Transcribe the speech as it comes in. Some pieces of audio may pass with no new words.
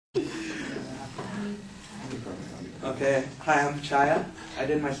Okay, hi, I'm Prachaya. I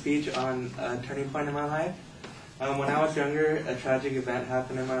did my speech on a turning point in my life. When I was younger, a tragic event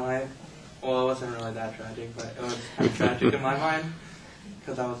happened in my life. Well, it wasn't really that tragic, but it was kind of tragic in my mind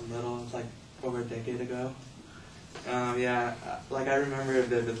because I was little. It was like over a decade ago. Yeah, like I remember it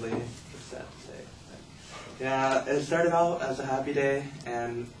vividly. It's sad to say. Yeah, it started out as a happy day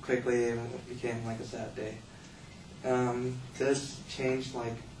and quickly it became like a sad day. This changed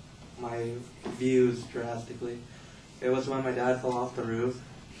like my views drastically. It was when my dad fell off the roof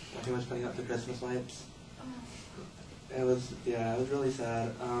when he was putting up the Christmas lights. It was really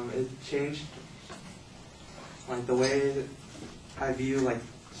sad. It changed like the way I view like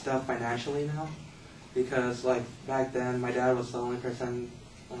stuff financially now, because like back then my dad was the only person,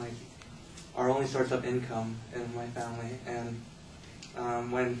 like our only source of income in my family, and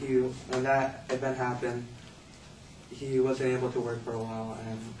when that event happened, he wasn't able to work for a while,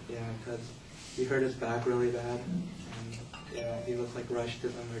 and yeah, because he hurt his back really bad, and yeah, he was like rushed to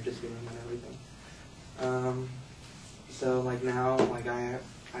the emergency room and everything. So like now, like I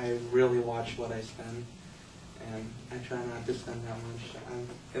really watch what I spend, and I try not to spend that much.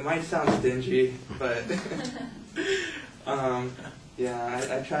 It might sound stingy, but yeah,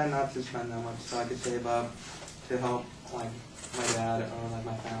 I try not to spend that much so I could save up to help like my dad or like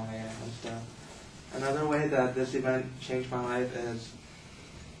my family and stuff. Another way that this event changed my life is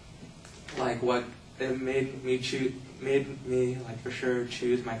like what it made me like for sure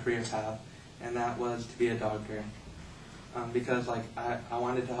choose my career path, and that was to be a doctor. Because like I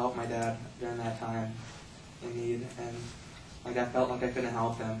wanted to help my dad during that time in need, and like I felt like I couldn't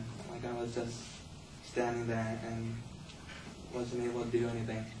help him. Like I was just standing there and wasn't able to do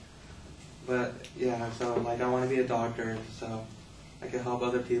anything. But yeah, so like I want to be a doctor so I could help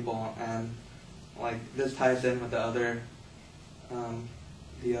other people, and like this ties in with the other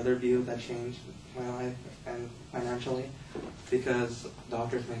view that changed my life and financially, because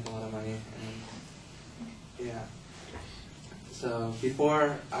doctors make a lot of money, and yeah. So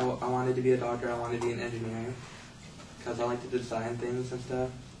before I wanted to be a doctor, I wanted to be an engineer because I like to design things and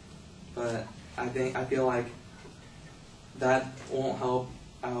stuff. But I feel like that won't help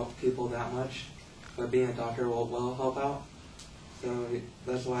out people that much, but being a doctor will help out. So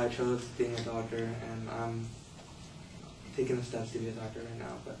that's why I chose being a doctor, and I'm taking the steps to be a doctor right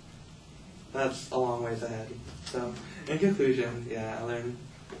now. But that's a long ways ahead. So in conclusion, yeah, I learned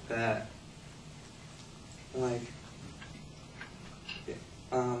that like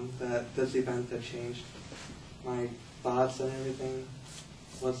that this event that changed my thoughts and everything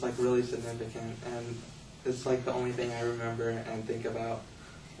was like really significant, and it's like the only thing I remember and think about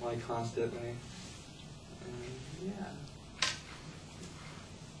like constantly. And yeah,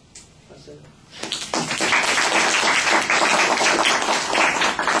 that's it.